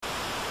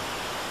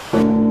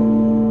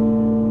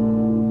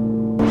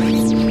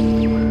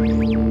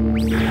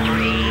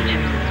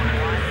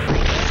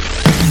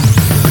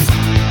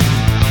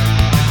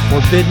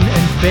forbidden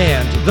and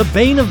banned, the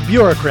bane of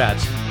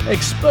bureaucrats,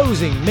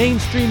 exposing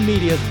mainstream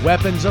media's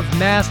weapons of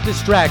mass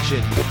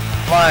distraction.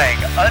 Flying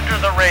under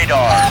the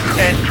radar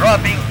and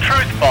dropping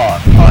truth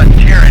bombs on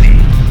tyranny.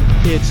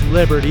 It's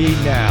Liberty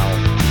Now.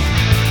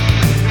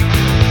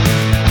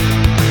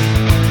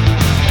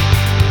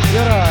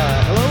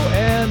 Hello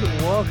and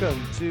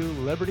welcome to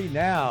Liberty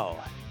Now.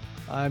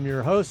 I'm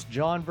your host,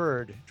 John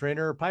Bird,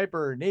 trainer,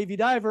 piper, Navy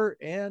diver,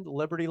 and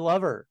Liberty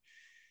lover.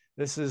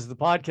 This is the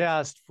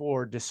podcast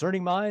for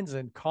discerning minds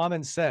and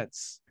common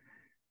sense.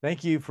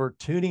 Thank you for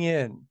tuning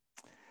in.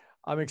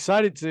 I'm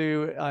excited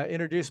to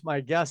introduce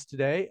my guest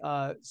today.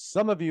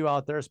 Some of you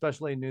out there,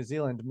 especially in New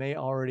Zealand, may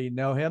already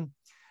know him.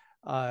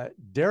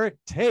 Derek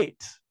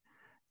Tait,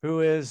 who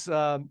is,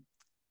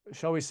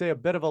 shall we say, a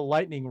bit of a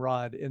lightning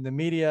rod in the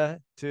media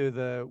to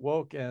the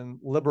woke and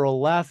liberal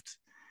left.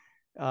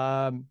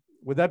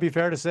 Would that be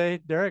fair to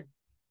say, Derek?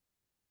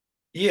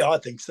 Yeah, I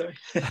think so.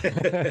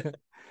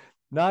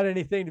 Not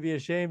anything to be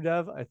ashamed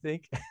of, I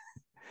think.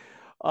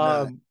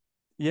 No.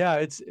 Yeah,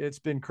 it's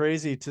been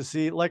crazy to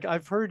see. Like,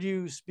 I've heard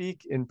you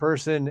speak in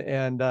person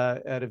and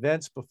at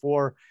events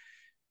before,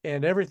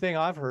 and everything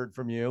I've heard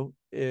from you,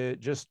 it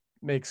just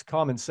makes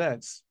common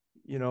sense,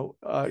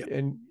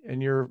 and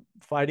you're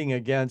fighting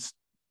against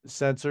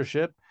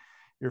censorship.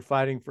 You're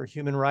fighting for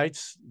human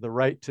rights, the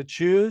right to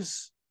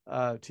choose,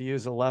 to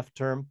use a left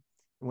term,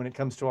 when it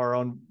comes to our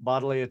own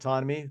bodily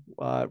autonomy,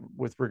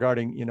 with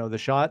regarding, the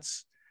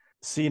shots.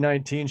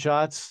 C-19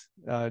 shots.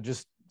 I'm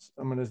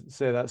going to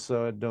say that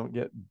so I don't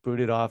get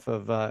booted off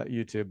of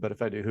YouTube, but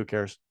if I do, who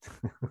cares?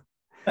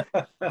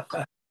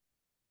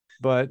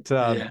 But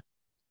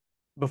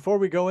before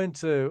we go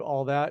into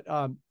all that,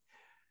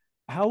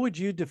 how would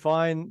you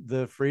define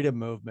the freedom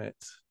movement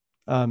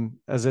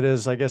as it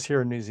is, I guess,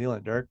 here in New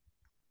Zealand, Derek?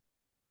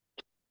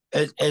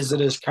 As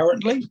it is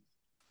currently?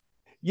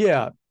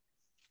 Yeah.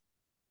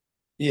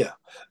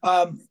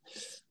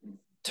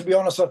 To be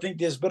honest, I think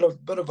there's a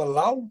bit of a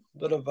lull,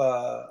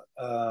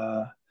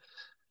 I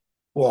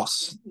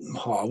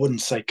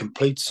wouldn't say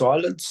complete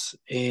silence.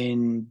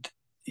 And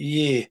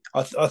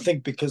I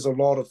think because a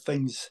lot of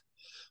things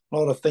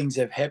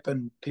have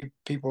happened,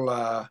 people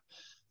are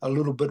a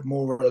little bit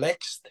more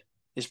relaxed.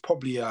 There's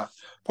probably a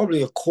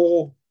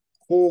core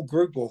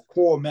group or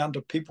core amount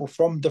of people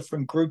from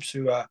different groups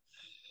who are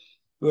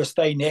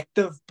staying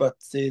active, but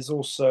there's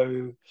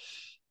also,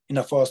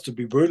 if I was to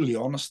be brutally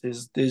honest,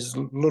 there's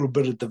a little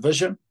bit of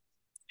division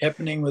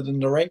happening within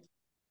the rank.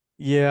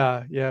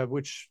 Yeah,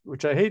 which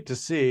I hate to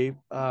see.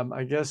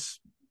 I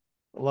guess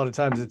a lot of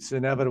times it's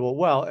inevitable.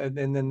 Well, and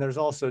then there's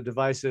also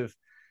divisive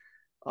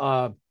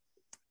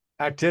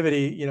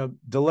activity,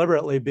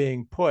 deliberately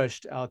being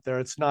pushed out there.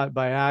 It's not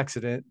by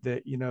accident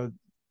that,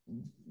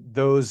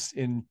 those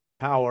in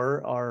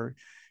power are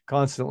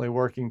constantly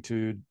working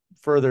to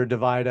further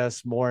divide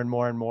us more and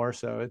more and more.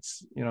 So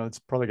it's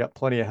probably got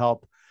plenty of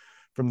help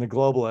from the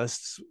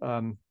globalists,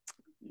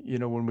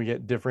 when we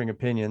get differing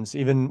opinions,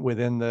 even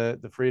within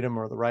the freedom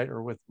or the right,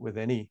 or with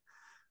any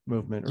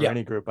movement or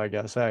any group, I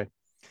guess.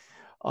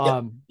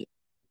 But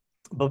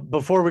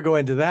before we go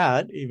into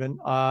that, even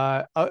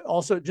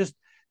also just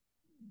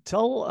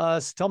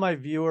tell my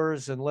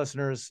viewers and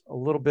listeners a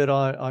little bit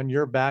on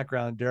your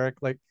background,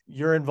 Derek. Like,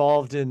 you're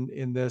involved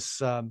in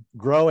this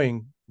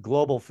growing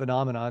global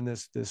phenomenon,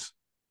 this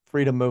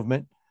freedom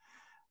movement.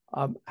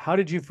 How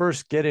did you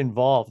first get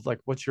involved? Like,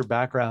 what's your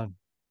background?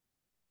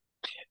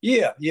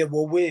 Well,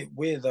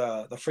 we're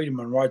the Freedom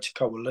and Rights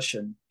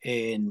Coalition,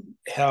 and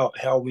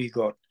how we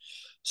got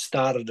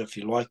started, if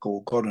you like,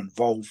 or got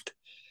involved,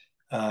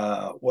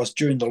 was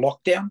during the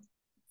lockdown.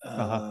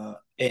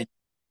 And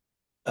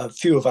a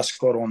few of us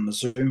got on the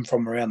Zoom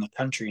from around the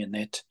country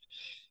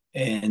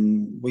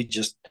and we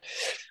just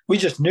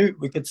knew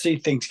we could see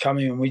things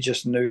coming, and we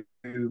just knew,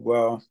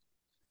 well,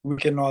 we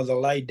can either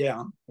lie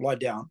down,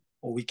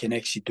 or we can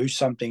actually do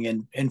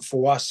something. And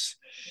for us,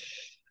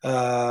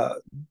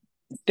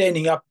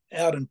 standing up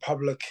out in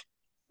public,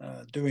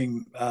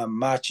 doing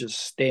marches,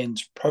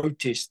 stands,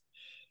 protest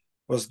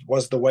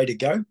was the way to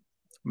go,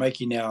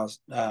 making our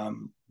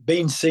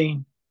being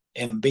seen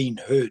and being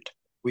heard.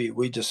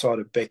 We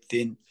decided back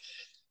then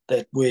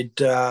that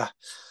we'd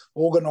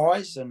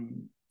organise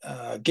and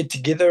get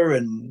together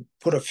and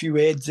put a few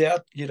ads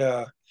out, get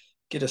a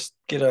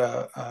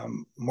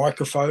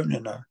microphone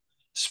and a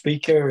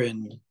speaker,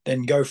 and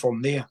then go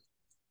from there.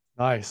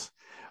 Nice.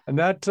 And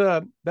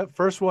that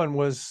first one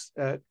was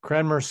at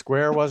Cranmer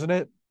Square, wasn't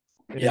it?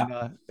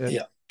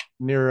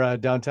 Near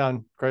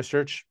downtown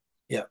Christchurch.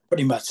 Yeah,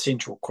 pretty much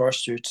central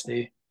Christchurch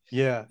there.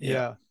 Yeah.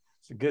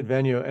 It's a good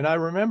venue. And I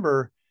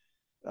remember,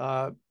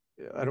 I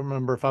don't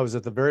remember if I was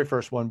at the very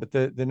first one, but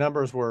the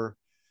numbers were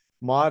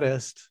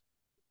modest,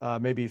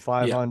 maybe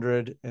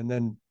 500. And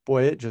then,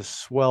 boy, it just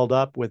swelled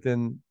up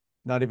within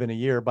not even a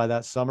year. By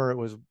that summer, it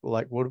was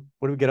like, what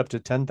do we get up to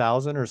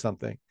 10,000 or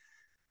something?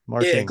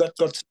 Marching. Yeah,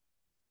 got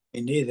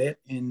near that,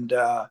 and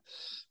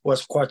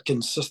was quite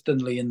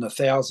consistently in the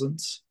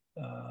thousands.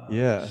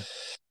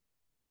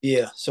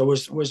 Yeah, so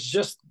it was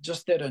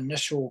just that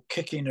initial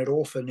kicking it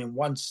off, and then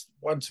once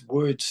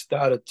word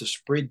started to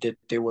spread that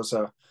there was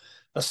a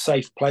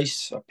safe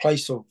place, a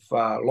place of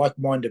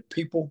like-minded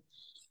people,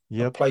 a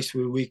Yep. place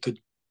where we could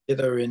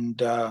gather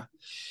and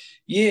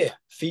yeah,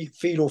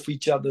 feed off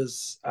each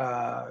other's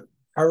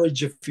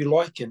courage, if you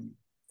like, and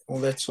all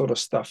that sort of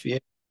stuff. Yeah,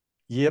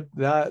 Yep,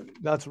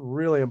 that's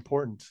really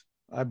important.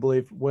 I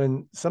believe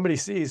when somebody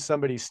sees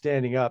somebody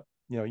standing up,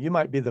 you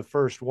might be the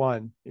first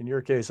one. In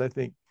your case, I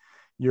think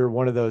you're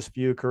one of those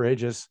few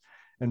courageous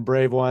and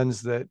brave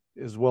ones that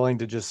is willing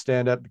to just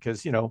stand up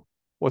because,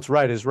 what's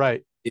right is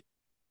right.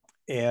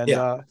 And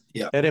yeah,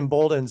 yeah, it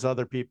emboldens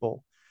other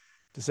people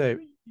to say,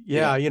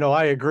 yeah, yeah,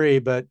 I agree,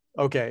 but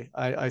okay,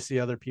 I see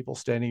other people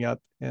standing up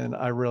and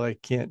I really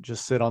can't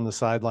just sit on the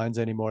sidelines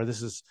anymore.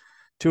 This is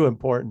too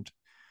important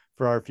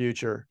for our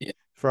future, yeah,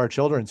 for our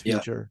children's yeah,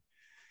 future.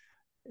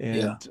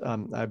 yeah,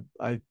 And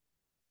I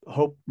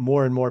hope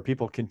more and more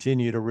people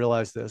continue to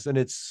realize this. And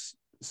it's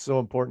so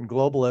important.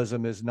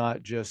 Globalism is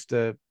not just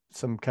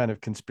some kind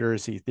of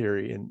conspiracy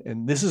theory.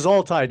 And this is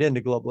all tied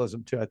into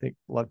globalism too. I think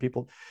a lot of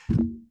people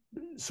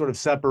sort of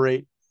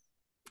separate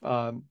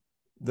um,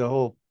 the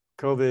whole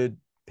COVID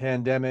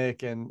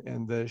pandemic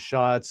and the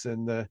shots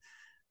and the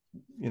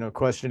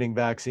questioning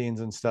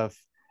vaccines and stuff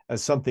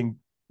as something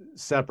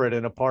separate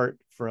and apart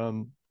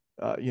from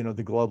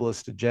the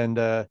globalist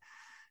agenda,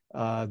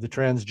 the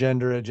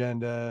transgender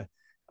agenda,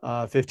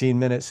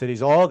 15-minute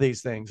cities. All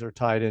these things are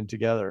tied in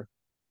together.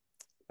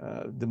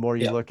 The more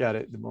you yeah. look at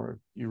it, the more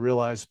you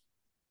realize.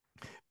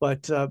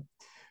 But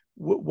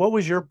what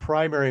was your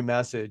primary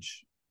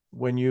message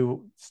when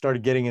you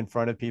started getting in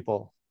front of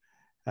people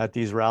at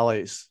these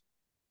rallies?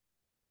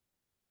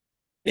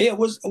 Yeah, it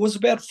was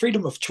about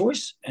freedom of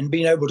choice and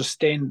being able to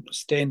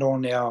stand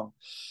on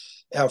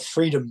our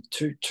freedom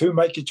to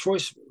make a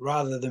choice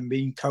rather than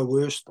being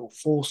coerced or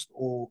forced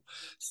or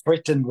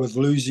threatened with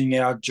losing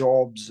our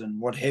jobs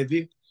and what have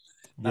you.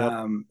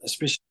 Yep.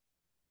 Especially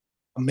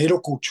a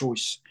medical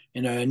choice,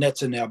 and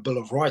that's in our Bill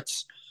of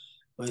Rights.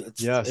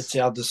 It's Yes.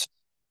 our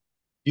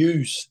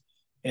use,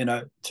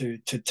 to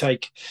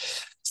take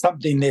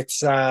something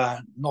that's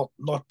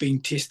not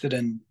being tested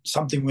and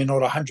something we're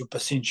not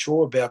 100%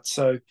 sure about.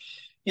 So,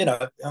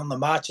 on the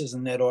marches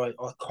and that,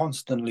 I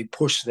constantly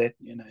push that.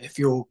 If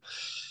you're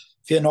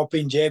not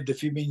being jabbed,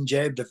 if you've been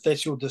jabbed, if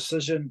that's your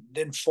decision,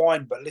 then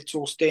fine. But let's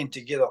all stand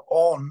together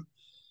on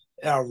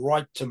our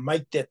right to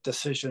make that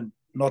decision,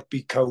 not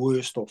be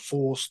coerced or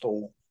forced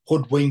or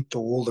hoodwinked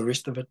or all the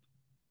rest of it.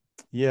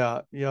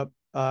 Yeah. Yep.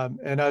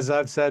 And as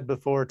I've said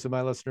before to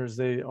my listeners,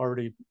 they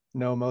already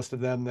know, most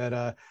of them,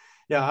 that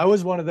yeah, I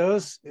was one of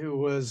those who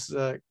was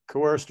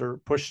coerced or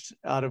pushed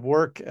out of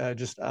work.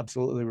 Just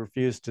absolutely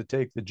refused to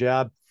take the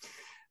jab.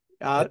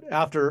 Yeah,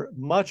 After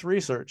much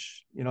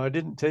research, I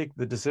didn't take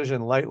the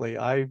decision lightly.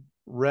 I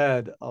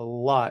read a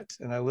lot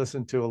and I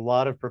listened to a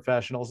lot of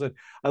professionals. And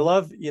I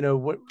love,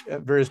 what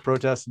at various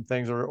protests and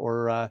things,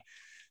 or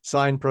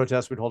sign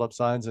protests, we'd hold up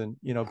signs and,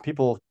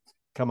 people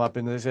come up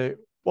and they say,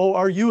 well,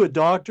 are you a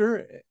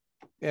doctor?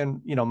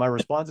 And, my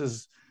response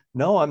is,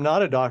 no, I'm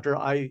not a doctor.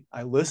 I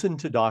listen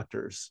to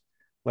doctors,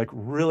 like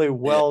really yeah,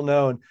 well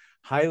known,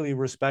 highly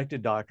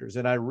respected doctors.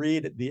 And I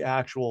read the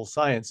actual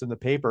science in the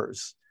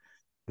papers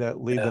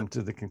that lead yeah. them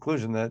to the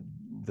conclusion that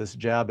this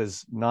jab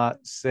is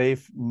not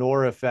safe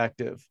nor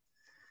effective.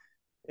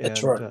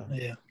 That's And right.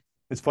 Yeah,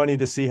 it's funny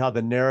to see how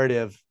the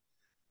narrative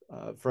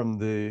from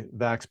the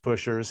vax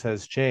pushers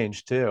has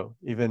changed too,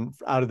 even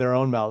out of their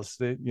own mouths.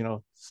 They,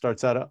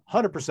 starts out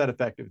 100%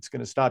 effective. It's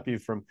going to stop you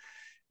from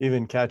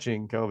even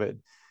catching COVID.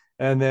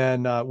 And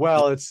then, yeah,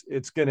 well,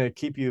 it's going to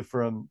keep you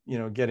from,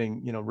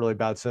 getting, really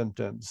bad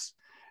symptoms.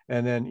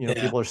 And then, yeah,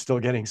 people are still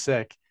getting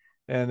sick.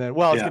 And then,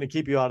 well, it's yeah, going to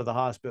keep you out of the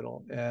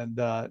hospital. And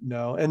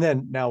no. And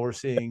then now we're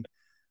seeing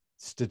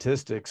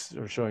statistics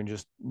are showing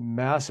just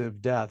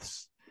massive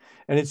deaths.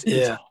 And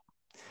yeah.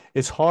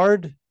 it's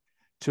hard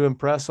to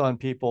impress on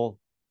people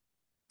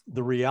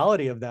the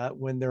reality of that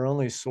when their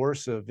only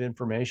source of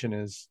information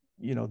is,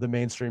 the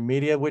mainstream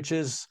media, which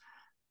is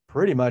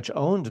pretty much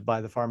owned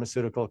by the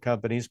pharmaceutical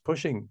companies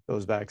pushing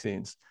those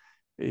vaccines.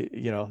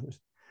 There's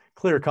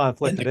clear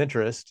conflict And of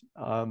interest.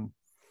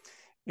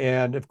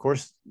 And of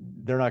course,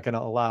 they're not going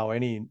to allow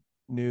any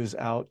news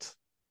out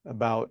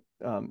about,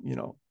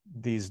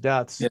 these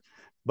deaths. yeah,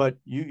 But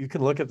you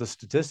can look at the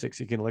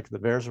statistics, you can look at the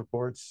VAERS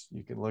reports,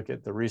 you can look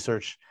at the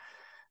research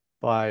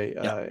by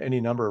yeah.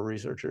 any number of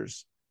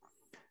researchers.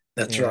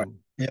 That's right. And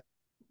Yeah,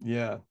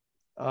 yeah.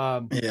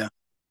 Um, yeah,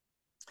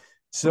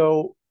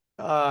 so,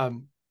 yeah,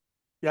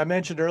 I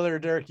mentioned earlier,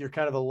 Derek, you're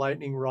kind of a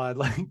lightning rod.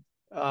 Like,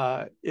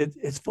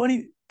 it's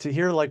funny to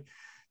hear like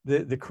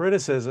the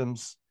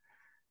criticisms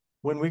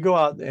when we go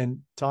out and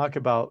talk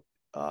about,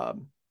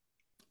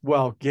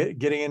 well,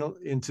 getting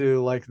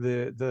into like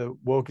the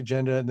woke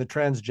agenda and the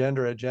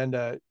transgender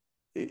agenda.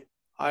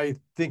 I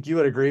think you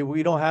would agree.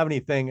 We don't have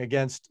anything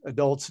against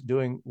adults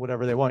doing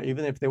whatever they want,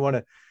 even if they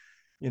want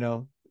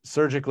to,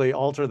 surgically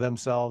alter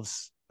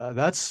themselves.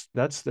 That's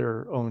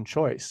their own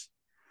choice.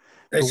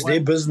 But that's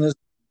their business.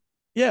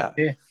 yeah,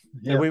 Yeah,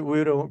 And Yeah.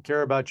 we don't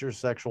care about your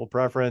sexual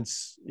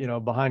preference,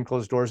 behind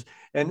closed doors.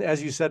 And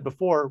as you said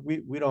before,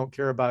 we don't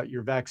care about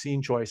your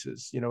vaccine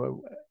choices,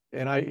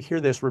 and I hear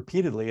this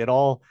repeatedly at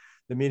all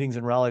the meetings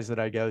and rallies that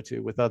I go to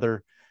with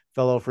other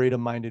fellow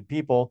freedom minded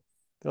people.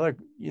 They're like,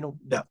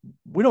 Yeah.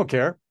 we don't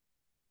care.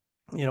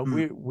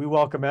 Mm. We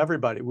welcome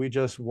everybody. We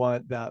just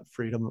want that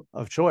freedom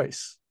of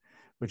choice,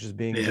 which is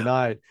being Yeah.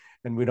 denied.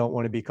 And we don't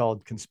want to be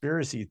called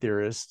conspiracy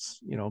theorists,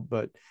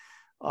 but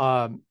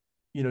um,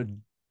 you know,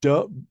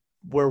 don't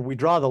where we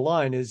draw the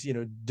line is,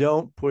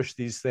 don't push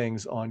these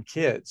things on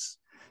kids.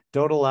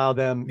 Don't allow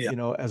them,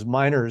 Yeah. as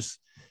minors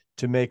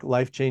to make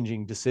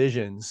life-changing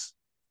decisions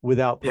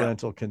without Yeah.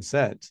 parental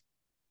consent.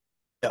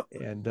 Yeah.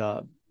 And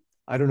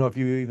I don't know if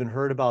you even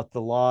heard about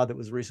the law that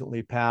was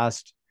recently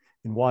passed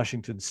in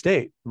Washington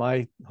State,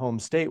 my home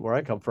state where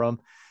I come from,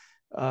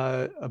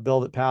 a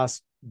bill that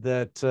passed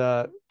that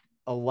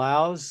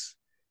allows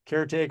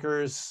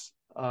caretakers,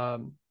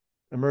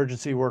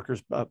 emergency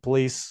workers,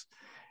 police,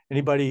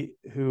 anybody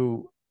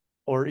who,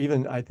 or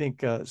even I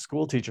think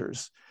school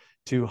teachers,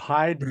 to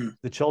hide Mm.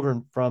 the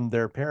children from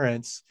their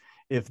parents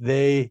if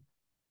they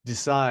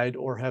decide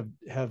or have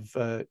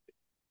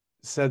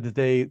said that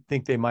they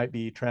think they might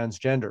be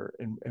transgender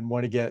and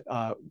want to get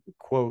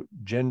quote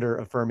gender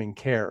affirming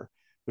care,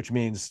 which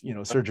means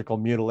surgical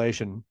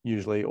mutilation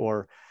usually,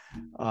 or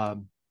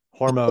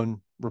hormone Yeah.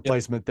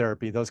 replacement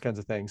therapy, those kinds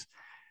of things.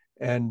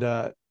 And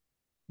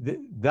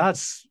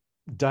that's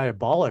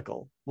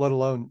diabolical, let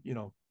alone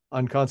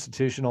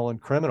unconstitutional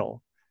and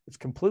criminal. It's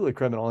completely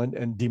criminal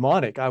and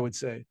demonic, I would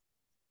say,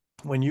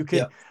 when you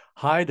Yeah. can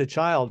hide a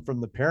child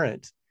from the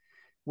parent.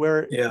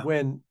 Where Yeah.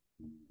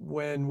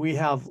 when we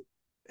have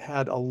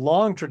had a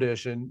long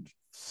tradition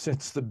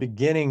since the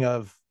beginning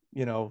of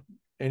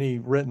any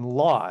written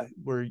law,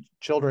 where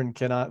children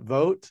cannot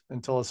vote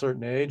until a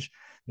certain age,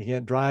 they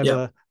can't drive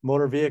Yeah. a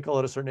motor vehicle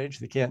at a certain age,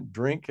 they can't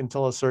drink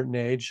until a certain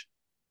age,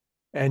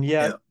 and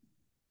yet Yeah.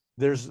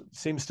 there's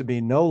seems to be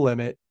no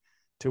limit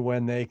to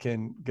when they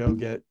can go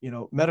get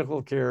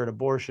medical care,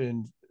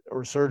 abortion,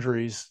 or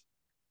surgeries.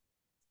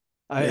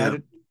 I Yeah.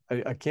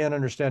 I, I can't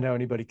understand how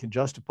anybody can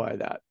justify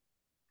that.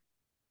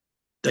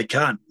 They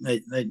can't.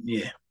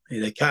 Yeah.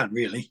 They can't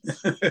really.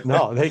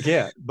 No, they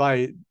can't.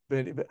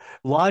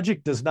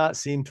 Logic does not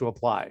seem to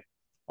apply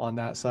on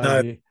that side of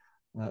No, the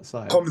that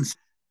side. common,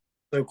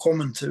 so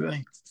common to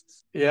me.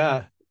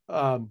 Yeah.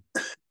 Um,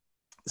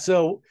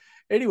 so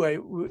anyway,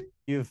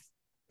 you've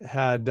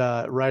had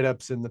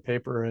write-ups in the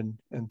paper and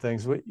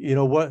things.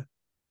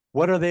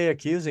 What are they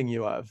accusing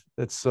you of?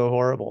 That's so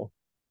horrible.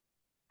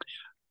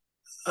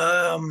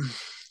 Um,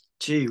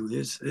 Gee,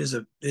 there's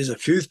a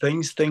few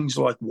things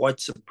like white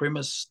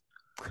supremacist.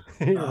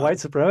 You're Uh, white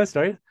supremacist,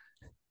 are you?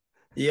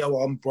 yeah,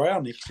 well, I'm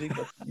brown actually,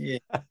 but yeah,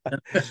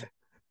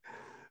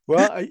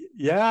 Well,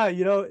 yeah,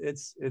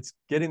 it's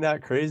getting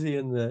that crazy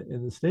in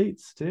the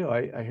States too.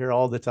 I hear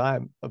all the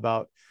time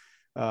about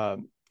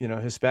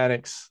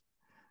Hispanics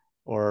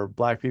or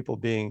black people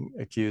being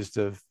accused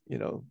of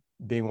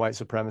being white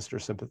supremacist or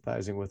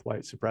sympathizing with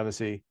white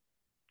supremacy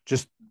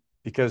just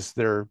because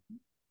they're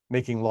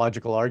making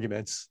logical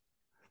arguments,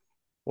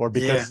 or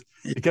yeah,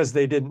 because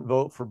they didn't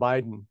vote for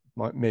Biden,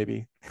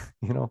 maybe.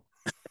 you know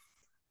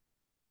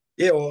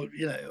yeah. Well,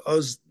 I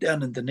was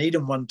down in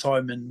Dunedin one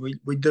time, and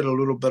we did a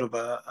little bit of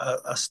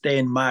a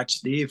stand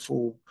march there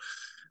for,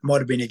 might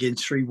have been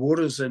against Three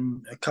Waters,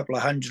 and a couple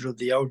of hundred of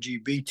the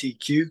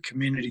LGBTQ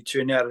community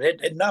turned out.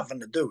 It had nothing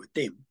to do with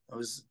them. It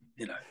was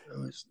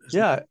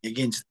Yeah.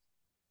 against.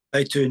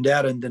 They turned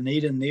out in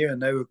Dunedin there,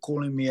 and they were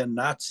calling me a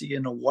Nazi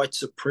and a white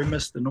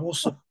supremacist and all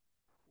sorts.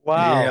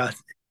 Wow.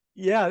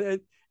 Yeah,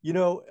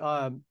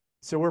 Yeah.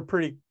 So we're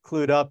pretty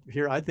clued up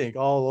here, I think,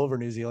 all over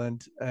New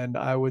Zealand. And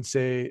I would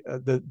say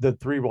the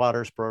Three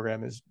Waters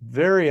program is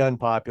very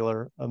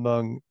unpopular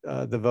among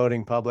the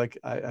voting public.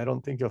 I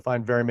don't think you'll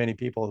find very many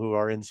people who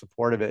are in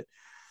support of it.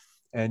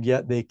 And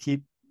yet they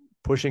keep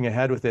pushing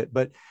ahead with it.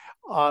 But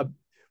uh,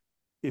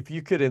 if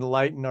you could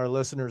enlighten our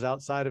listeners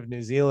outside of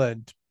New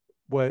Zealand,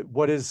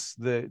 what is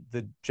the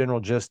general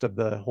gist of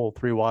the whole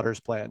Three Waters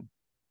plan?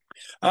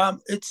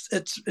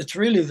 it's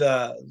really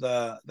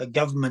the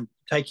government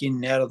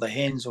taking out of the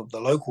hands of the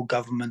local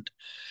government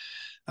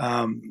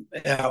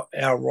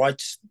our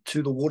rights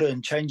to the water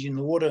and changing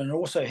the water, and it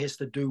also has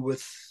to do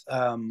with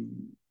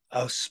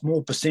a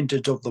small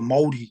percentage of the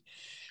Māori,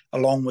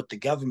 along with the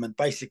government,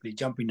 basically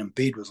jumping in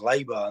bed with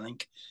Labour, I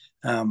think,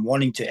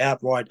 wanting to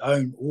outright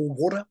own all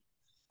water,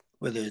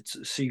 whether it's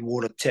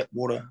seawater, tap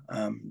water,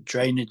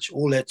 drainage,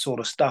 all that sort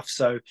of stuff.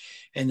 So,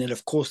 and then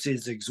of course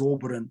there's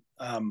exorbitant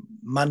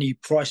money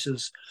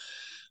prices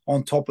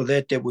on top of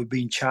that we're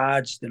being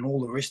charged, and all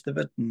the rest of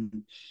it.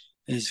 And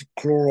there's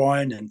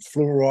chlorine and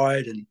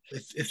fluoride, and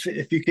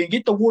if you can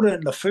get the water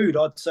and the food,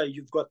 I'd say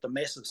you've got the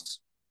masses.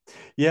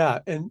 Yeah,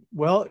 and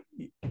well,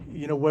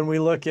 when we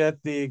look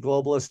at the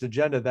globalist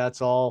agenda,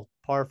 that's all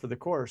par for the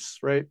course,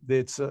 right?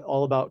 It's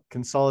all about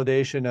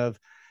consolidation of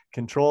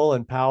control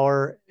and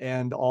power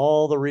and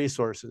all the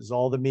resources,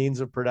 all the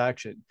means of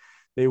production.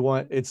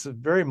 It's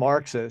very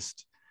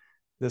Marxist,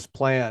 this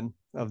plan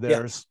of Yeah,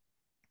 theirs.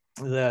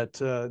 that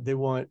they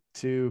want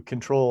to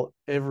control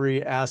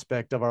every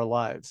aspect of our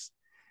lives,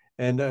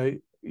 and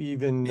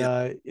even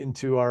Yeah.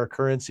 into our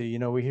currency.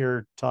 We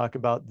hear talk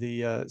about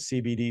the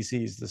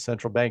CBDCs, the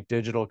central bank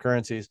digital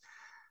currencies.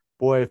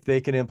 Boy, if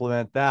they can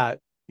implement that,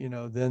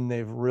 then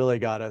they've really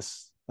got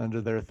us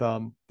under their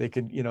thumb. They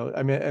could,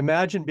 I mean,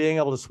 imagine being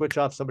able to switch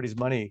off somebody's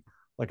money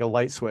like a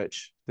light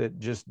switch that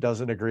just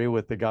doesn't agree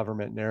with the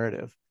government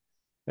narrative.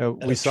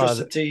 We saw that,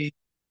 Electricity.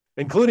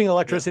 including Yeah.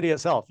 electricity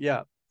itself.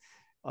 Yeah.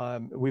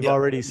 We've Yeah.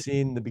 already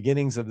seen the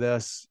beginnings of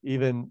this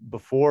even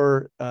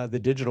before the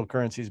digital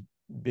currencies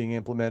being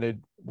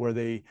implemented, where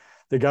the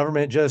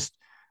government just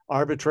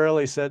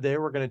arbitrarily said they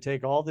were going to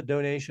take all the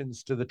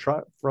donations to the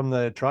truck from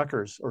the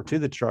truckers or to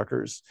the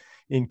truckers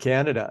in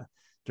Canada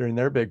during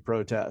their big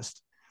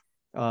protest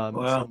some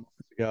Wow. months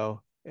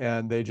ago,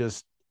 and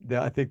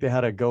I think they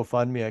had a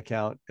GoFundMe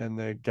account, and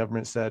the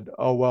government said,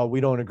 "Oh well,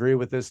 we don't agree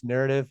with this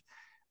narrative.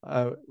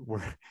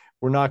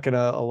 We're not going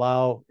to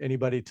allow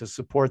anybody to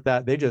support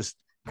that." They just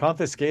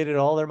confiscated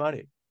all their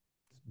money,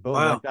 boom,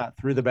 like Wow. that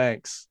through the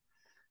banks.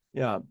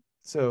 Yeah.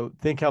 So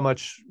think how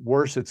much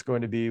worse it's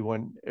going to be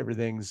when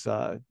everything's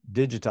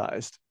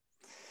digitized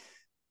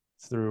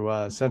through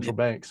Yeah. central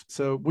banks.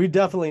 So we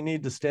definitely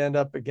need to stand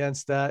up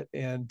against that.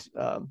 And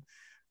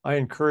I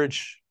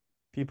encourage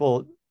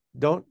people,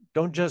 don't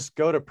just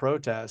go to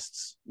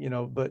protests,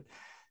 but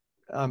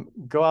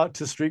go out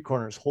to street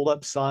corners, hold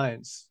up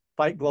signs,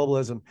 fight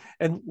globalism,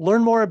 and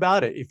learn more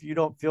about it. If you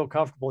don't feel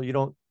comfortable,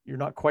 you're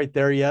not quite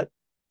there yet.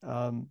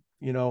 Um,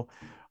 you know,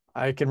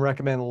 I can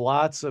recommend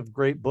lots of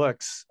great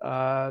books.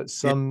 Yeah.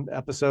 Some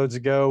episodes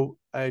ago,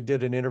 I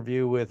did an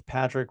interview with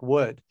Patrick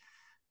Wood,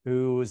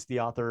 who is the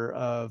author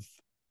of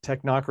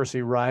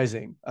Technocracy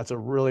Rising. That's a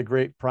really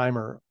great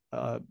primer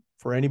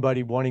for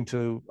anybody wanting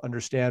to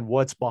understand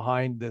what's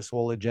behind this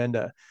whole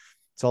agenda.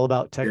 It's all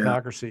about Yeah.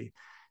 technocracy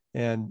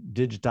and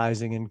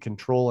digitizing and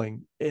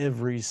controlling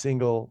every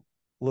single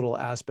little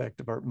aspect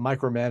of our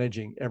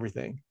micromanaging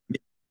everything.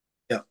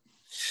 Yeah.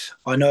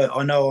 I know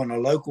on a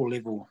local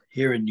level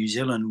here in New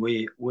Zealand,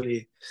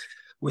 we're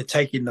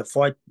taking the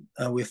fight.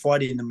 We're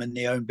fighting them in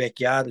their own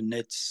backyard, and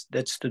that's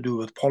to do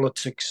with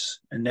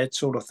politics and that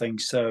sort of thing.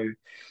 So,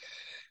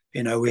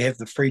 we have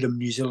the Freedom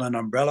New Zealand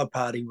Umbrella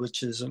Party,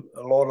 which is a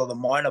lot of the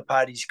minor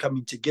parties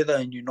coming together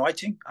and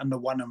uniting under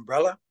one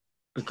umbrella,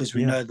 because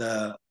we Yeah.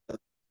 know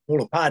all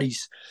the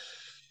parties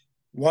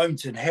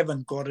won't and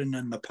haven't gotten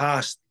in the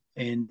past,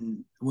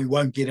 and we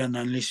won't get in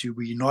unless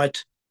we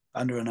unite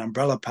under an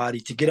umbrella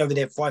party to get over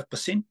that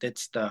 5%.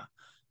 That's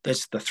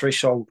the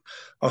threshold.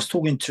 I was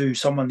talking to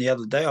someone the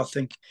other day. I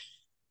think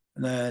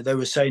they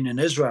were saying in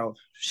Israel,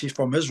 she's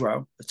from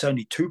Israel, it's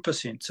only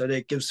 2%. So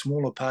that gives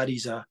smaller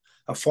parties a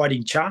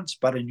fighting chance.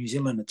 But in New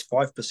Zealand, it's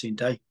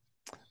 5%, eh?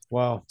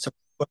 Wow. So,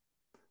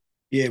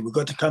 yeah, we've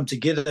got to come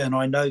together. And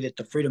I know that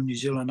the Freedom New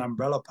Zealand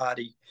Umbrella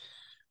Party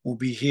will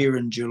be here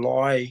in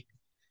July,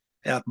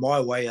 out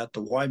my way, out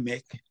the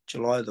Waimak,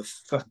 July the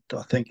 5th,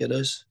 I think it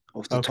is,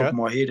 off the top Okay. of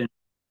my head, and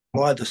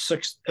July the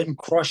 6th in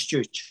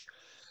Christchurch.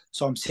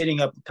 So I'm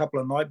setting up a couple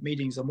of night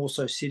meetings. I'm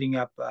also setting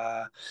up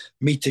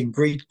meet and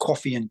greet,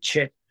 coffee and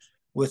chat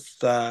with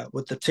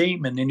the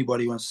team, and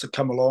anybody wants to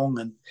come along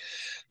and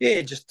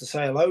just to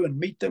say hello and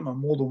meet them. I'm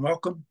more than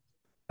welcome.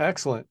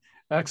 Excellent.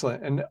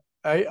 Excellent. And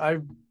I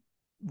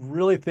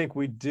really think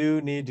we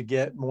do need to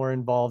get more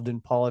involved in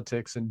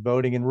politics and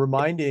voting and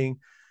reminding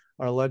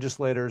our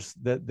legislators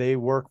that they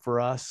work for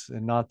us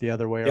and not the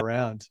other way Yeah,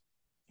 around.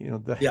 You know,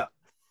 the yeah,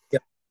 yeah,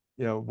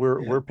 yeah.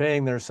 we're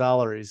paying their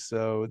salaries,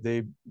 so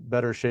they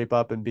better shape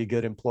up and be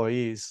good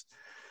employees.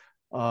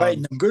 Paying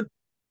Um, them good.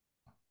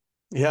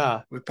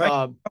 yeah. We're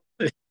paying.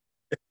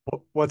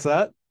 What's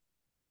that?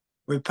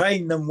 We're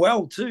paying them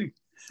well too.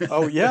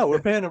 Oh yeah,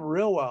 we're paying them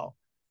real well,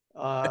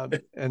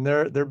 and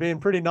they're being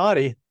pretty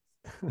naughty.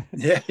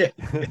 Yeah, yeah,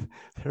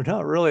 They're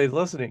not really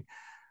listening.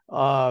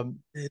 Um,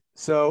 yeah,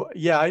 so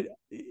yeah,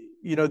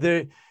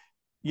 they,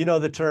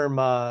 the term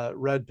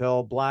red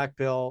pill, black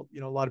pill.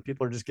 A lot of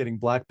people are just getting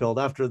black pilled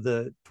after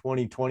the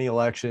 2020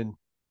 election,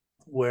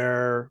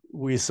 where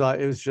we saw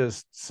it was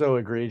just so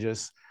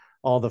egregious,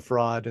 all the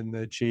fraud and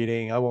the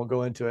cheating. I won't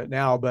go into it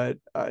now, but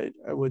I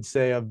would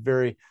say a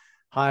very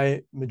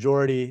high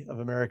majority of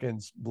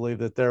Americans believe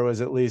that there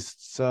was at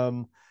least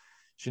some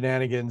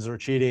shenanigans or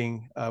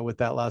cheating with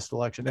that last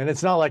election. And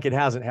it's not like it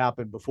hasn't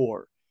happened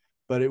before,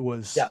 but it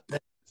was yeah,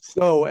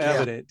 so yeah,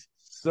 evident,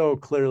 so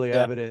clearly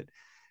yeah, evident,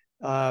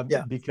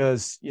 yeah,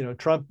 because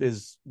Trump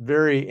is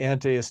very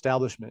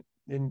anti-establishment,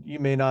 and you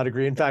may not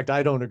agree. In fact,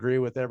 I don't agree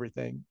with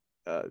everything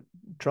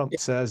Trump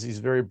says. He's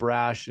very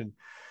brash and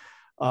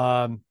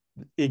um,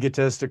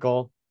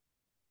 egotistical.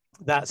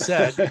 That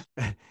said,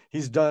 yeah.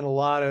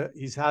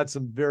 he's had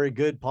some very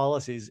good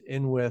policies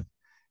in with,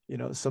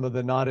 some of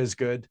the not as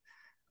good.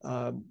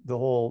 The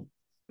whole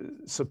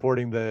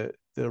supporting the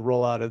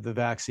rollout of the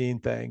vaccine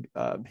thing,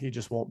 he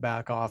just won't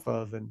back off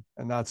of, and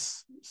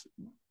that's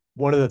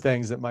one of the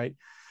things that might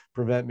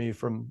prevent me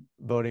from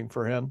voting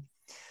for him.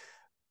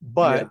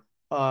 Yeah.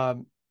 But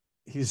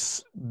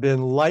he's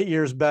been light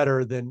years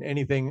better than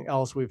anything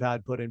else we've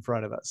had put in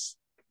front of us.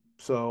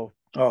 So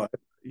Oh,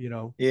 You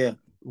know, yeah,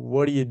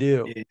 what do you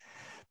do? yeah,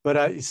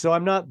 But so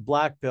I'm not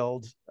black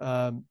pilled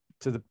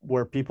to the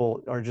where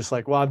people are just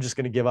like, well, I'm just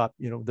going to give up.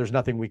 You know, there's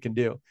nothing we can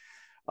do.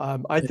 I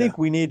yeah, think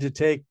we need to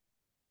take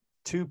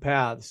two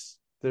paths.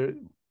 There,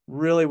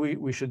 really,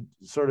 we should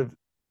sort of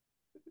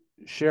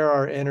share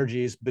our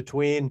energies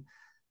between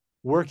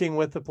working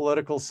with the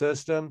political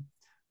system,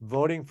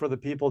 voting for the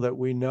people that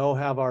we know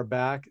have our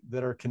back,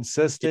 that are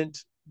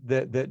consistent,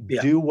 that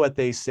yeah, do what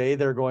they say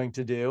they're going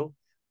to do,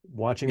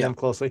 watching yeah, them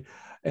closely,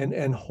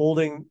 and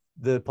holding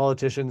the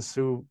politicians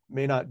who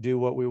may not do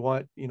what we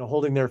want, you know,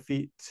 holding their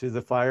feet to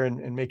the fire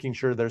and making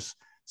sure there's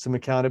some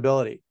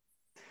accountability.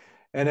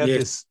 And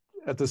yes,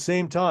 at the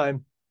same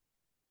time,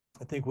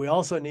 I think we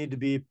also need to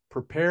be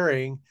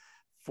preparing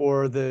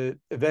for the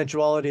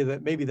eventuality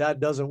that maybe that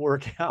doesn't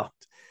work out.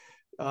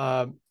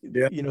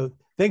 yeah, You know,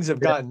 things have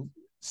yeah, gotten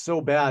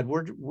so bad.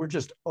 We're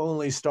just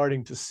only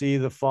starting to see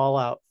the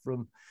fallout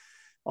from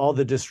all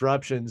the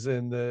disruptions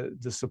in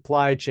the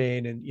supply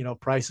chain, and you know,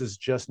 prices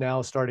just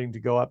now starting to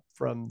go up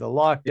from the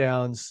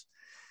lockdowns,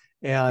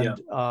 yeah,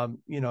 and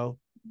you know,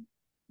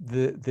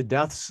 the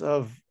deaths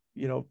of,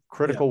 you know, yeah,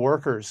 critical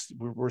workers.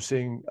 We're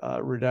seeing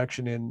a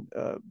reduction in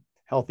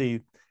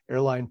healthy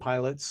airline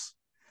pilots.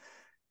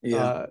 yeah,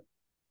 Uh,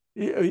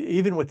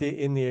 Even with the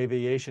in the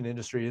aviation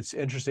industry, it's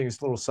interesting.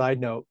 This little side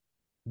note: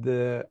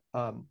 the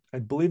I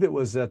believe it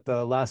was at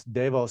the last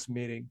Davos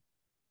meeting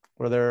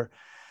where there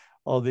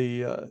all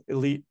the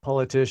elite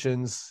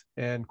politicians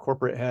and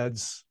corporate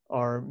heads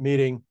are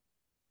meeting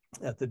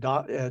at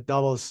at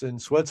Davos in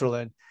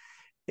Switzerland,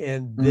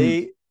 and mm,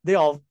 they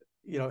all,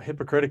 you know,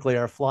 hypocritically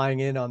are flying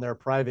in on their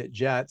private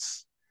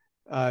jets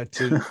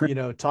to, you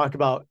know, talk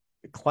about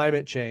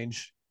climate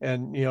change,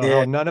 and you know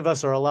how yeah, none of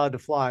us are allowed to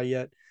fly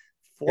yet.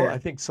 yeah, I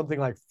think something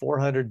like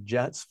 400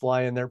 jets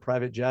fly in their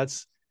private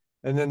jets,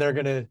 and then they're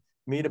going to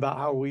meet about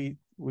how we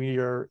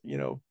are, you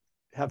know,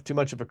 have too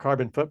much of a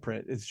carbon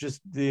footprint. It's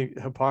just, the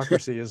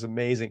hypocrisy is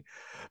amazing.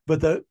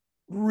 But the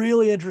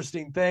really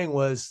interesting thing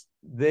was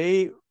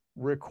they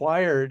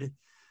required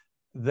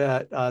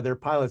that their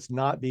pilots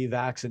not be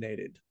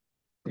vaccinated.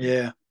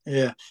 yeah,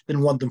 yeah.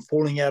 Didn't want them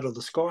falling out of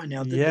the sky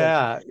now, did they?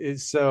 Yeah,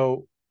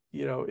 so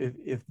you know,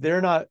 if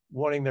they're not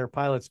wanting their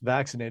pilots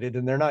vaccinated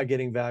and they're not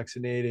getting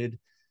vaccinated,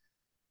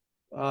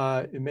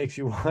 it makes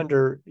you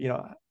wonder, you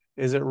know,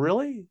 is it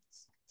really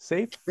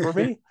safe for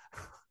me?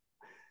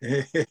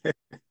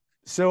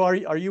 So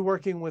are you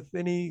working with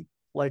any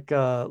like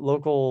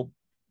local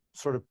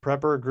sort of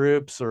prepper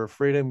groups or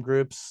freedom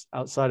groups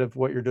outside of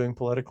what you're doing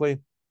politically?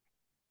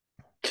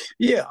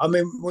 Yeah, I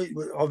mean, we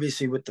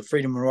obviously with the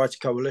Freedom and Rights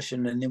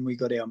Coalition, and then we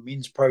got our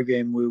men's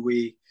program where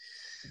we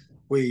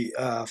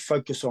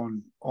focus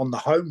on the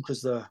home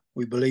because the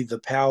we believe the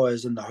power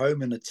is in the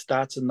home and it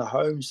starts in the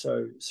home.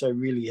 So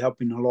really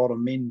helping a lot of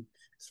men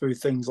through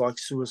things like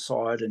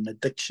suicide and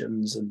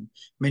addictions and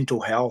mental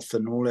health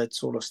and all that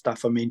sort of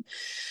stuff. I mean,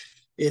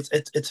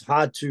 it's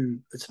hard to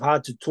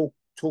talk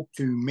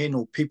to men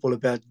or people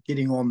about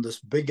getting on this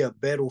bigger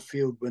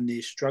battlefield when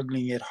they're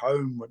struggling at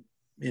home with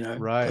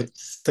Right.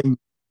 things.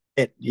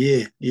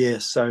 Yeah.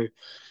 So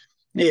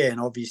yeah, and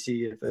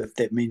obviously if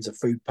that means a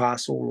food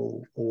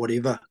parcel or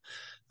whatever.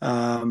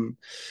 Um,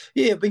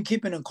 yeah, I've been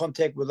keeping in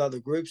contact with other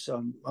groups.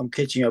 I'm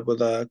catching up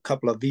with a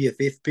couple of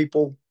VFF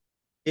people.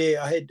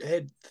 Yeah, I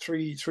had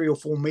three or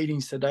four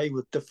meetings today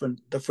with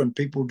different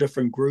people,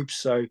 different groups.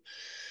 So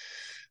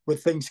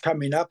with things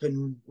coming up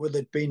and with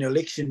it being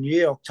election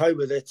year,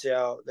 October, that's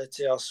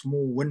our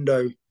small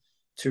window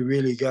to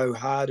really go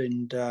hard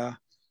and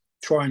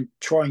try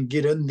and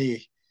get in there.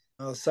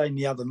 I was saying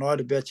the other night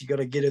about you got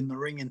to get in the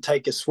ring and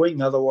take a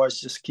swing,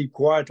 otherwise just keep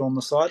quiet on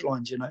the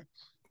sidelines.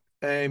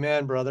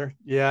 Amen, brother.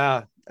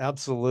 Yeah,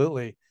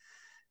 absolutely.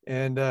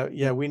 And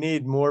yeah, we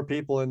need more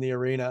people in the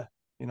arena,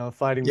 you know,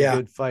 fighting the Yeah,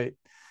 good fight.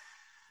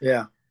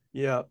 yeah.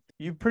 Yeah.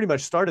 You pretty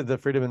much started the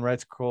Freedom and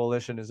Rights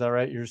Coalition. Is that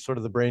right? You're sort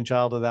of the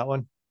brainchild of that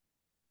one.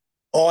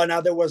 Oh,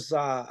 no, there was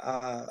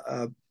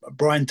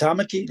Brian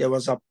Tamaki. There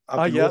was Oh,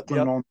 up in yep,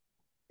 Auckland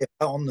yep.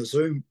 on the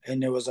Zoom,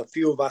 and there was a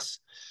few of us,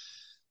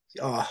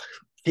 uh,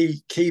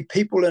 key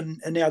people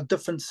in our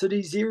different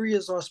cities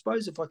areas, I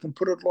suppose, if I can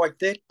put it like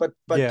that. But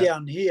Yeah.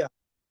 down here,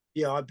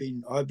 yeah, I've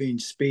been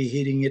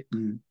spearheading it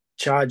and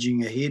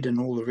charging ahead and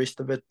all the rest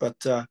of it. But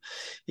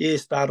yeah,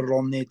 started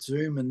on that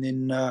Zoom, and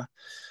then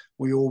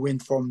we all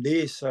went from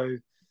there. So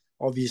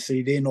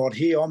obviously they're not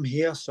here, I'm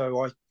here,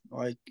 so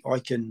I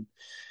can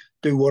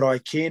do what I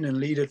can and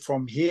lead it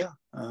from here.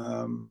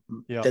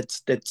 Yep.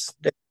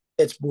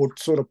 That's more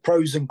sort of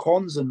pros and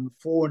cons and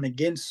for and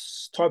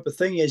against type of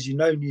thing. As you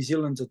know, New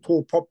Zealand's a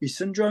tall poppy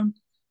syndrome.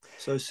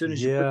 So as soon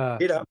as you put Yeah.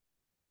 your head up,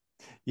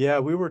 Yeah.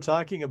 We were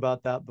talking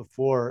about that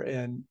before.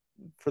 And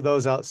for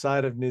those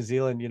outside of New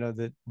Zealand, you know,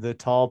 the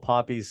tall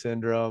poppy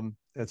syndrome,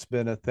 it's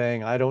been a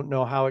thing. I don't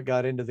know how it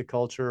got into the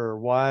culture or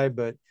why,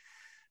 but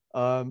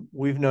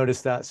we've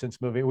noticed that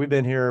since moving. We've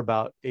been here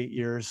about 8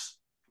 years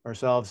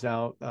ourselves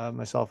now,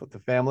 myself with the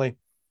family.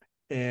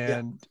 yeah,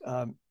 And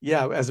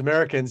yeah, as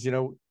Americans, you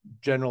know,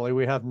 generally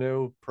we have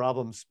no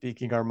problem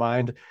speaking our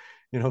mind,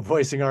 you know,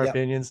 voicing our yeah,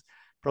 opinions.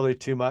 probably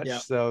too much. Yeah.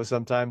 So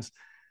sometimes,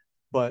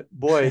 but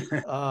boy,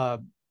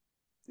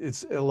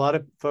 it's a lot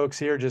of folks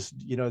here just,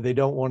 they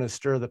don't want to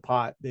stir the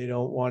pot. They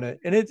don't want to,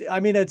 and I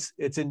mean, it's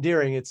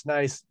endearing. It's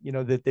nice,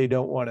 that they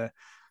don't want to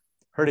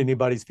hurt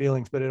anybody's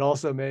feelings, but it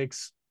also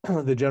makes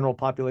the general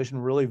population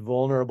really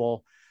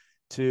vulnerable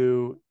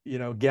to,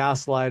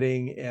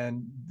 gaslighting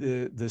and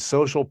the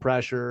social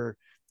pressure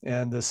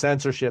and the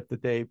censorship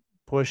that they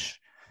push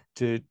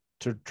to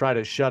try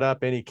to shut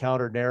up any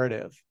counter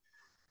narrative.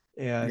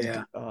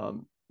 And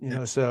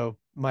Yeah. so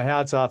my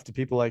hat's off to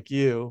people like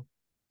you,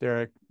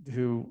 Derek,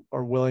 who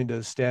are willing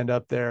to stand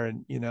up there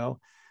and,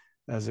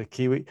 as a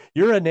Kiwi.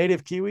 You're a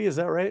native Kiwi, is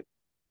that right?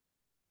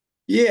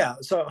 Yeah.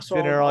 Been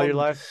So here all your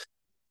life?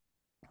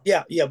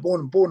 yeah,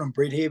 born and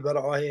bred here, but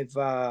I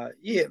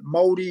have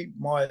Maori.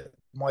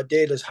 My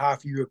dad is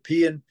half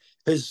European.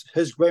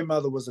 His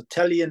grandmother was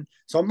Italian,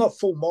 so I'm not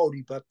full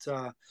Maori, but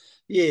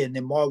yeah. And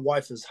then my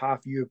wife is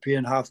half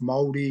European, half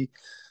Maori.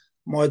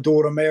 My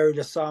daughter married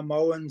a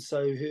Samoan,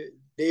 so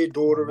their Oh,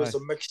 daughter is a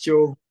nice. mixture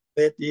of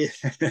that. Yeah,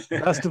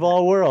 Best of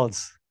all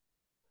worlds.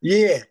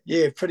 yeah,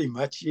 pretty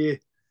much. Yeah.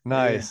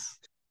 Nice.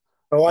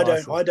 So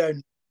Awesome.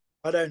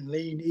 I don't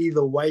lean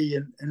either way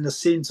in the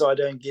sense I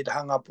don't get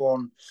hung up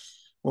on,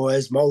 or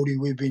as Maori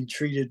we've been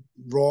treated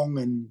wrong,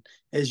 and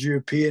as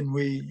European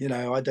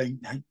I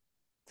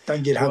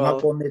don't get hung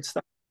up Well, on that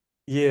stuff.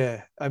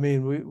 yeah. I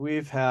mean,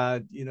 we've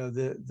had,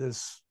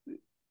 this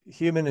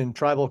human and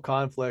tribal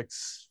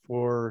conflicts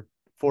for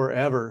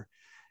forever.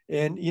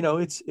 And,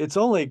 it's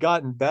only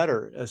gotten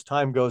better as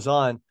time goes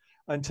on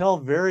until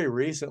very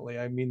recently.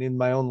 I mean, in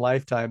my own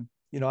lifetime,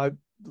 I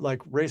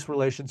like race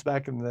relations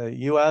back in the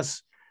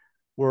US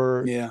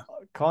were Yeah,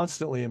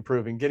 constantly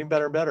improving, getting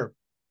better and better.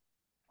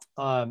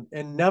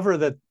 And never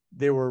that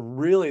they were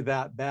really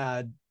that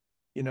bad,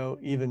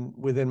 even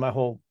within my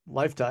whole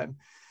lifetime.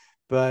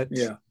 But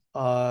yeah,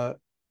 uh,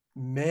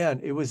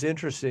 man, it was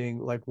interesting.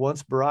 Like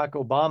once Barack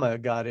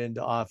Obama got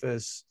into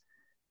office,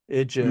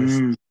 it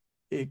just mm,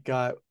 it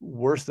got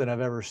worse than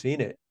I've ever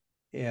seen it.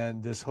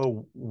 And this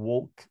whole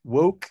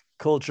woke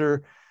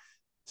culture yeah,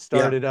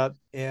 started up,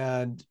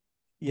 and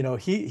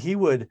he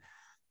would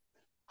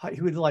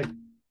like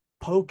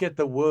poke at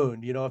the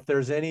wound. If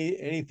there's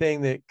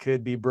anything that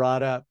could be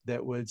brought up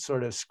that would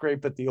sort of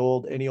scrape at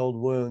any old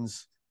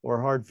wounds or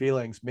hard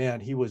feelings, man,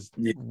 he was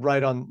yeah,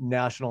 right on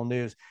national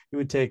news. He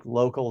would take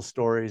local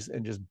stories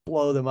and just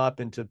blow them up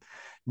into yeah,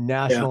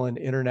 national and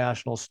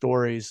international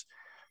stories,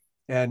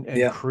 and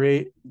yeah,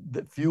 create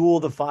fuel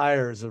the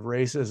fires of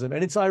racism.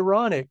 And it's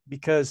ironic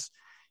because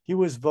he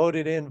was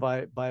voted in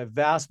by a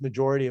vast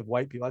majority of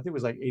white people. I think it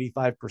was like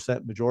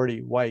 85% majority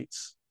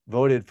whites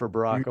voted for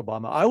Barack mm,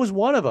 Obama. I was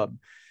one of them.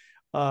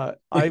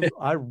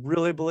 I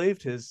really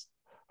believed his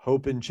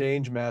hope and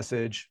change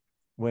message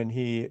when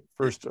he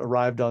first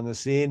arrived on the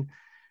scene,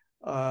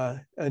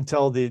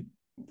 until the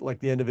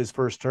end of his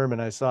first term,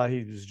 and I saw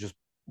he was just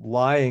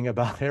lying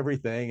about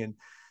everything, and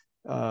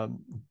um,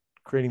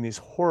 creating these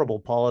horrible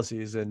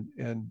policies,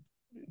 and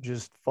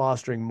just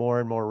fostering more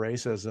and more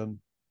racism.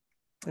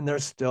 And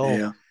there's still,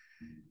 yeah,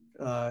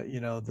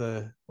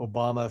 the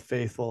Obama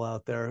faithful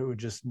out there who would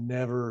just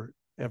never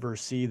ever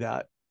see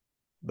that.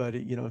 But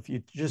if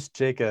you just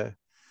take an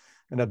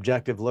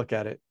objective look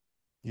at it,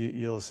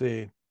 you'll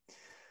see.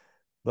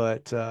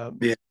 But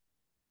yeah,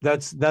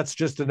 that's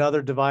just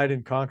another divide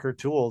and conquer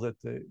tool that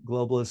the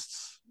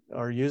globalists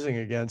are using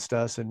against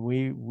us, and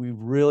we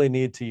really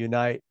need to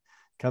unite,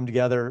 come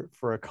together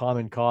for a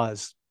common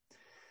cause.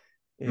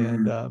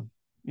 And mm,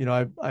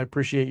 I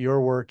appreciate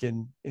your work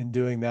in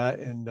doing that,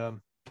 and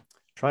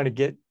trying to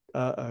get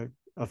a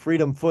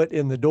freedom foot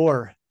in the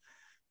door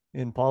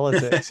in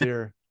politics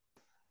here.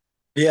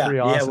 It's yeah, pretty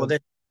yeah. Well, awesome.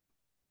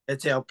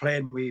 that's our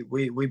plan. We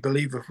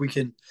believe if we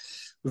can,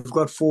 we've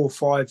got 4 or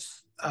 5,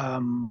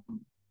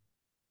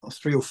 or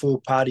 3 or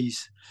 4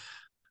 parties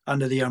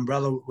under the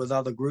umbrella with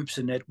other groups,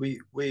 and that we're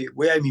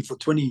aiming for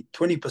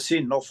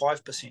 20%, not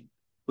 5%.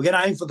 We're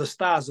going to aim for the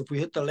stars. If we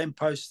hit the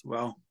lamppost,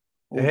 well,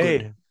 all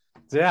good. Hey,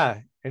 yeah,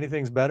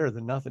 anything's better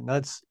than nothing.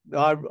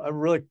 I'm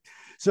really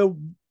so.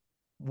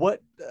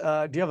 What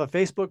do you have a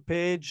Facebook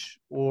page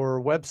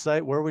or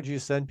website? Where would you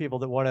send people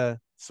that want to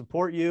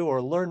support you or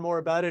learn more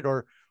about it,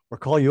 or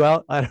call you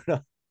out? I don't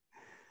know.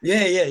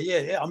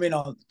 Yeah. I mean,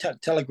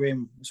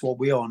 Telegram is what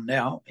we're on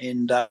now,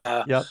 and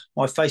Yep.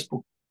 my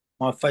Facebook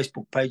my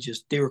Facebook page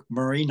is Derek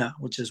Marina,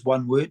 which is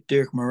one word,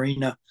 Derek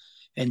Marina,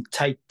 and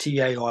Tait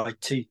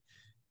Tait.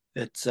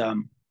 It's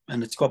and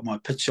it's got my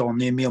picture on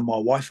there, me and my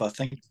wife, I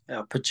think,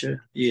 our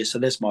picture. Yeah, so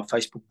that's my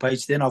Facebook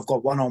page. Then I've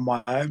got one on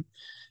my own.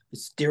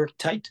 It's Derek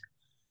Tait,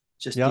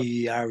 just Yep.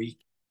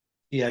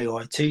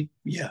 Deretait.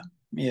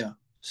 Yeah.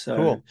 So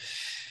Cool.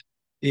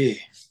 yeah,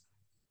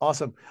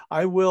 Awesome.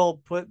 I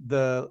will put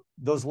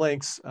those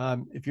links.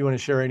 If you want to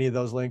share any of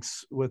those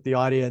links with the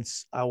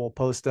audience, I will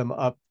post them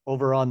up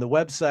over on the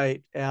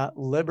website at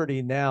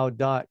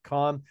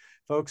libertynow.com.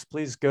 Folks,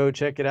 please go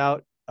check it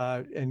out,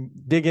 and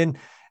dig in,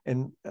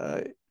 and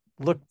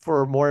look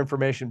for more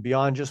information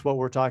beyond just what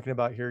we're talking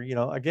about here.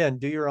 Again,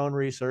 do your own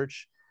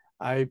research.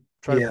 I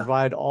try to yeah,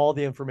 provide all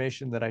the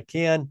information that I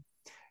can,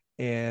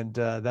 and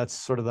that's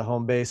sort of the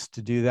home base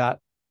to do that.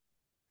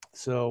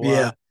 So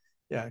Yeah.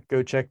 yeah,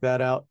 go check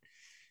that out.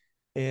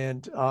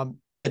 And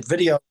That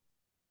video,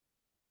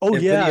 oh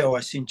that yeah, video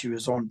I sent you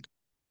is on.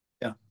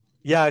 Yeah.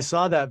 yeah, I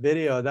saw that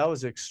video. That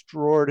was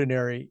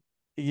extraordinary.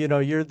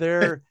 You're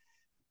there.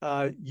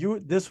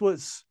 This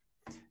was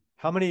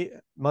how many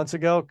months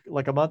ago?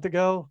 Like a month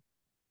ago?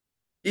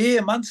 Yeah,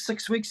 a month,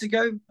 6 weeks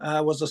ago,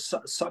 was a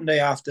Sunday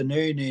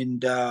afternoon,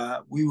 and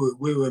we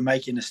were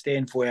making a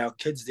stand for our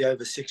kids, the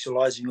over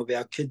sexualizing of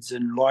our kids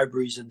in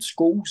libraries and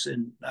schools,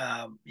 and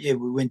yeah,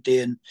 we went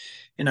there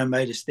and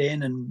made a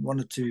stand and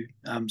wanted to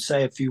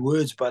say a few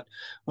words. But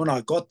when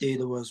I got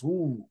there was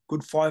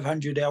good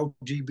 500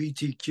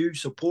 LGBTQ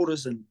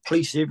supporters and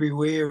police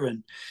everywhere,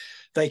 and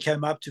they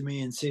came up to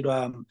me and said,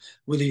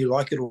 whether you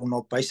like it or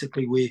not,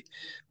 basically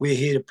we're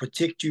here to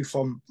protect you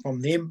from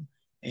them,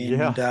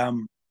 Yeah,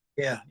 and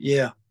yeah,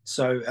 yeah.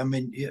 So I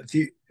mean, if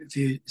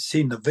you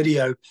seen the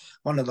video,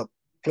 one of the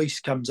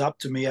police comes up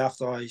to me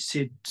after I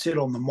said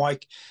on the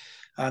mic,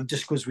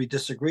 just because we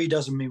disagree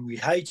doesn't mean we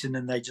hate, and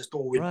then they just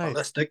all went right.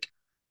 ballistic.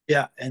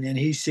 Yeah, and then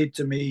he said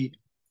to me,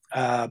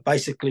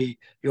 basically,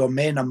 you're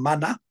mana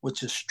mana,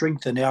 which is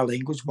strength in our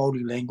language,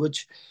 Māori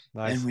language,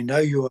 and Nice. we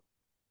know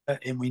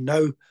and we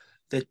know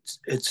that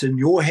it's in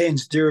your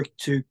hands, Derek,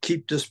 to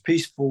keep this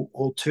peaceful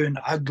or turn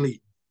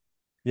ugly.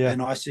 Yeah,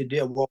 And I said,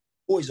 yeah, well,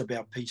 always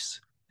about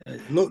peace.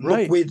 Look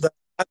right. where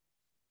they're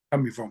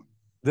coming from.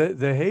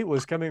 The hate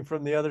was coming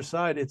from the other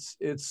side. It's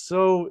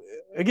so,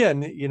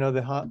 again,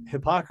 the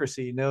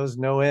hypocrisy knows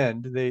no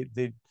end.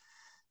 They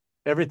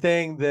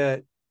everything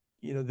that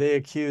they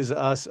accuse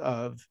us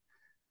of,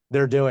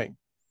 they're doing.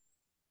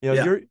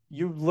 Yeah,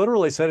 You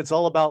literally said it's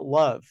all about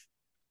love,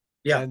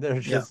 yeah, and they're yeah,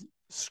 just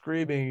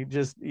screaming,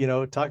 just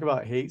talk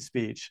about hate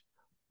speech.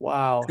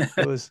 Wow,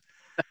 it was,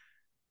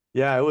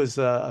 yeah, it was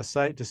a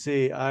sight to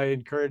see. I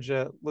encourage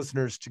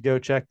listeners to go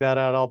check that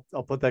out.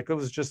 I'll put that. It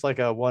was just like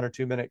a 1 or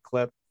 2 minute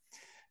clip.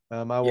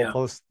 I will yeah,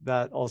 post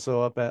that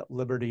also up at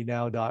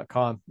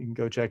libertynow.com. You can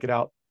go check it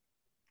out.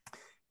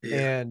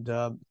 yeah.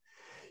 And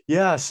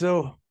yeah,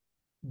 so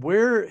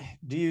where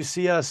do you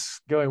see us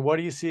going? What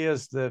do you see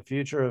as the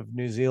future of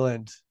New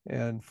Zealand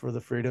and for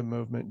the freedom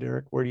movement,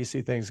 Derek? Where do you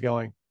see things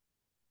going?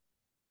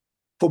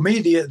 For me,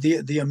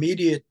 the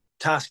immediate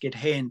task at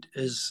hand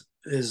is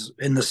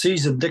and the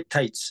season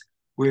dictates.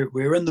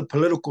 We're in the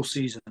political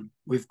season.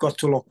 We've got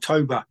till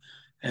October,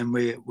 and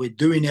we're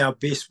doing our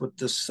best with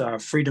this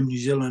Freedom New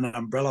Zealand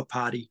umbrella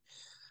party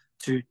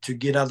to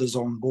get others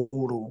on board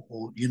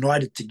or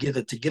united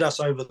together to get us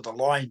over the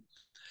line.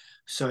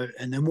 So,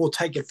 and then we'll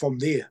take it from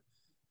there.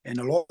 And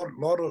a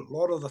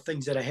lot of the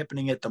things that are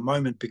happening at the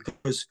moment,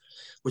 because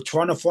we're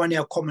trying to find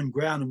our common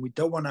ground, and we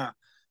don't want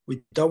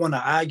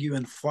to argue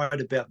and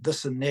fight about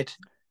this and that.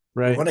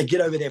 We Right. want to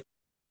get over that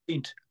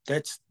percent.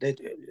 That's that.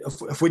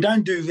 If we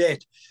don't do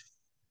that,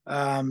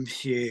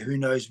 yeah, who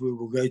knows where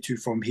we'll go to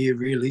from here?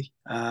 Really,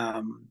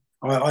 I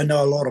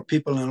know a lot of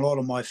people and a lot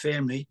of my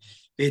family.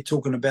 They're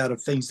talking about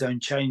if things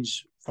don't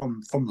change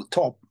from the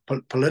top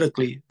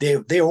politically,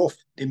 they're off.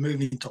 They're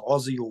moving to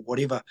Aussie or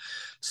whatever.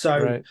 So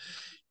Right.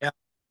 our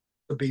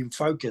being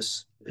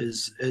focus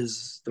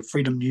is the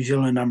Freedom New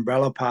Zealand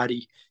umbrella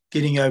party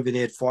getting over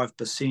that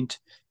 5%,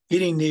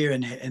 getting there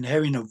and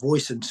having a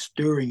voice and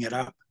stirring it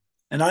up.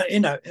 And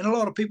and a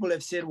lot of people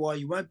have said, "Well,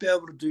 you won't be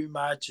able to do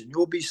much, and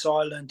you'll be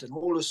silent, and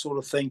all this sort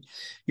of thing."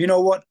 You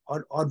know what?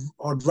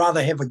 I'd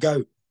rather have a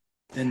go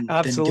than give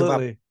up.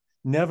 Absolutely.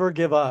 Never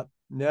give up.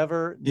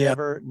 Never, Yeah,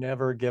 never,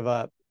 never give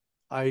up.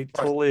 I right.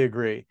 totally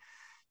agree.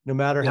 No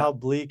matter Yeah, how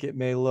bleak it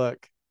may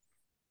look,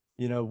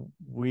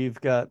 we've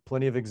got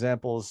plenty of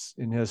examples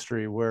in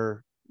history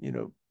where,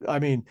 I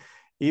mean,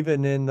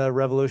 even in the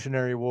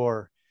Revolutionary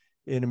War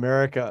in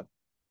America,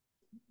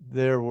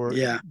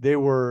 yeah, they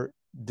were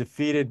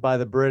defeated by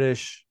the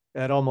British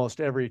at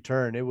almost every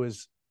turn. It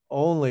was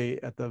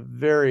only at the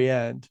very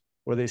end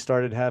where they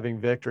started having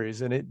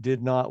victories, and it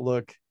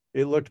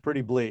looked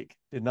pretty bleak,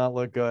 did not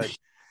look good.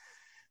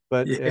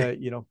 But yeah.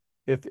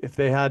 if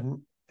they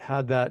hadn't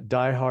had that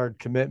diehard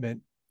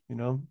commitment,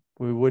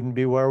 we wouldn't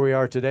be where we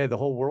are today. The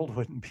whole world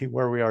wouldn't be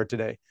where we are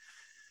today.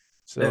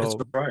 That's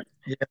So right.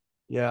 Yeah,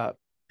 yeah.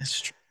 that's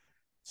true.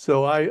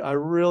 So I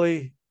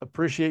really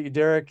appreciate you,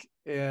 Derek,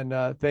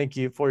 and thank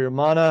you for your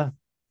mana.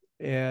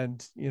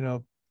 And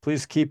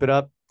please keep it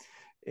up.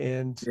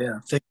 And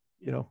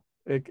Yeah,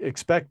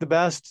 expect the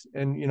best.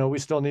 And we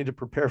still need to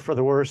prepare for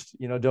the worst.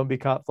 Don't be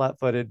caught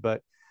flat-footed,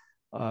 but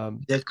um,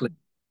 exactly.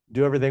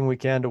 do everything we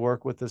can to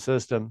work with the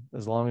system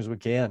as long as we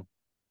can.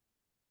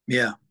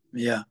 Yeah,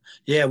 yeah,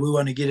 yeah. We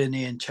want to get in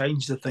there and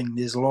change the thing.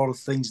 There's a lot of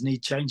things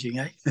need changing,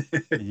 eh?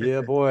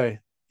 Yeah, boy,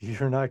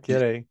 you're not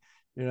kidding.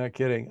 You're not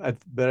kidding.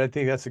 But I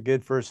think that's a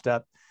good first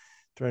step,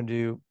 trying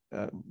to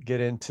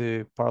get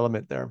into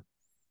Parliament there.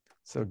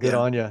 So good Yeah,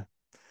 on you. yeah,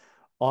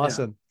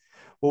 Awesome.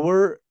 Well,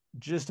 we're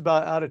just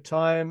about out of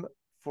time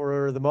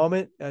for the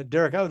moment.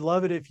 Derek, I would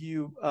love it if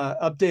you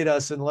update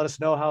us and let us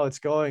know how it's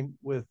going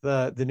with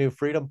the new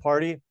Freedom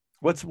Party.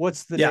 What's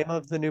the yeah. name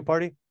of the new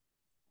party?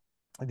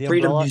 The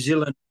Freedom New umbrella?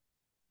 Zealand,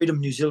 Freedom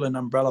New Zealand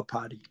umbrella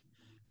party.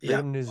 Yeah.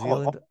 Freedom New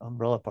Zealand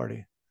Umbrella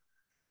Party.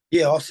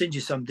 Yeah, I'll send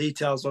you some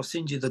details. I'll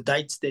send you the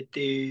dates that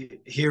they're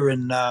here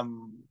in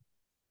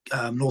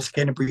North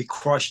Canterbury,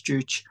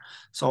 Christchurch.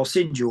 So I'll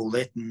send you all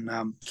that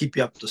and keep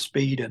you up to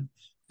speed. And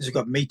we've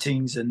got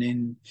meetings, and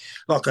then,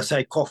 like I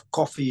say,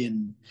 coffee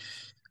and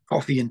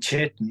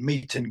chat and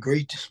meet and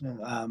greet.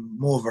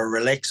 More of a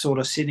relaxed sort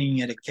of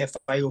setting at a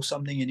cafe or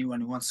something.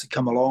 Anyone who wants to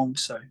come along.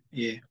 So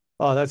yeah.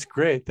 Oh, that's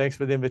great. Thanks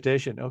for the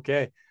invitation.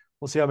 Okay.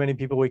 We'll see how many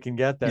people we can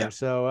get there. Yeah.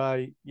 So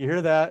you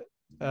hear that,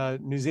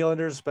 New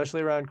Zealanders,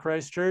 especially around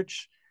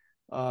Christchurch.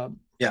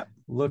 Yeah.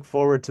 Look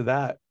forward to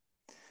that.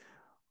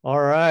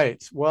 All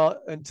right.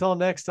 Well, until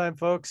next time,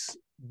 folks,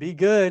 be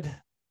good,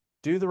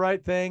 do the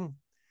right thing,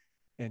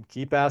 and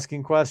keep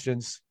asking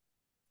questions.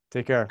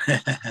 Take care.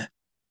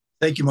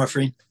 Thank you, my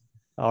friend.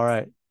 All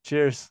right.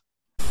 Cheers.